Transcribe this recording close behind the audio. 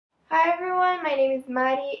Hi everyone, my name is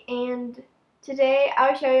Mari and today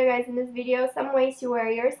I'll show you guys in this video some ways to wear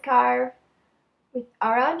your scarf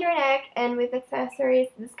around your neck and with accessories.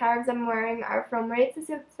 The scarves I'm wearing are from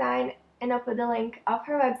Silk Design and I'll put the link of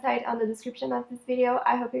her website on the description of this video.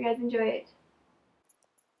 I hope you guys enjoy it.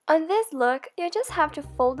 On this look, you just have to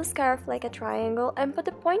fold the scarf like a triangle and put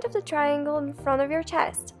the point of the triangle in front of your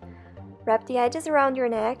chest. Wrap the edges around your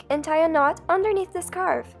neck and tie a knot underneath the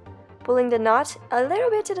scarf, pulling the knot a little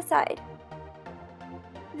bit to the side.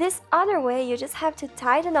 This other way, you just have to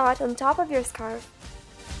tie the knot on top of your scarf.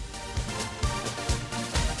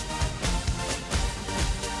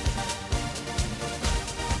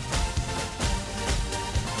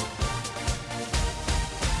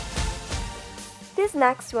 This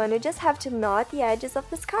next one, you just have to knot the edges of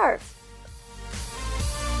the scarf.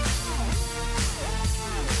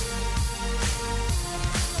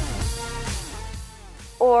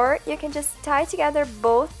 Or you can just tie together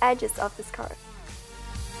both edges of the scarf.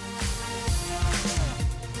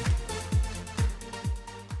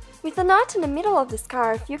 With the knot in the middle of the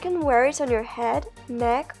scarf, you can wear it on your head,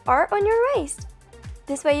 neck, or on your waist.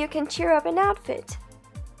 This way you can cheer up an outfit.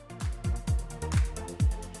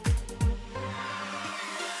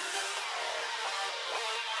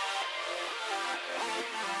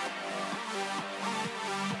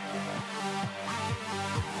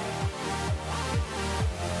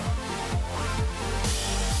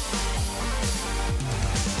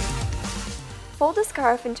 Fold the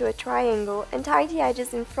scarf into a triangle and tie the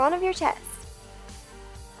edges in front of your chest.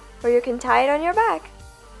 Or you can tie it on your back.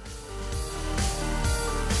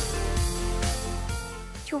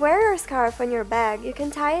 To wear your scarf on your bag, you can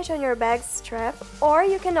tie it on your bag's strap, or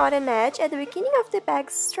you can knot an edge at the beginning of the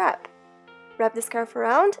bag's strap. Wrap the scarf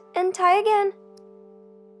around and tie again.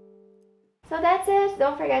 So that's it.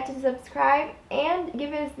 Don't forget to subscribe and give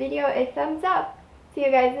this video a thumbs up. See you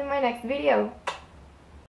guys in my next video.